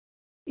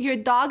Your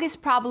dog is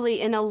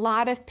probably in a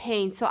lot of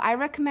pain, so I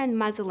recommend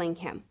muzzling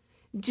him.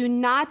 Do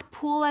not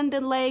pull on the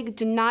leg,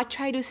 do not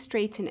try to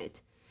straighten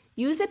it.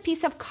 Use a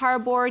piece of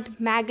cardboard,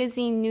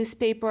 magazine,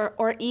 newspaper,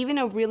 or even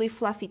a really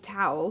fluffy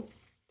towel.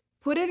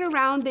 Put it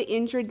around the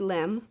injured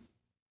limb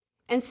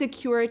and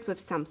secure it with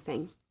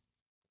something.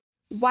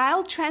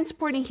 While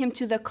transporting him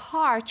to the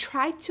car,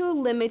 try to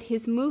limit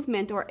his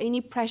movement or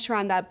any pressure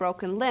on that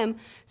broken limb,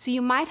 so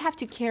you might have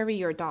to carry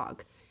your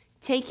dog.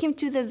 Take him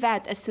to the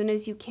vet as soon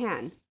as you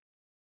can.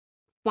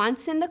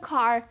 Once in the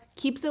car,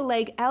 keep the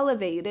leg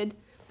elevated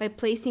by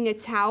placing a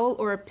towel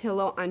or a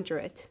pillow under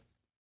it.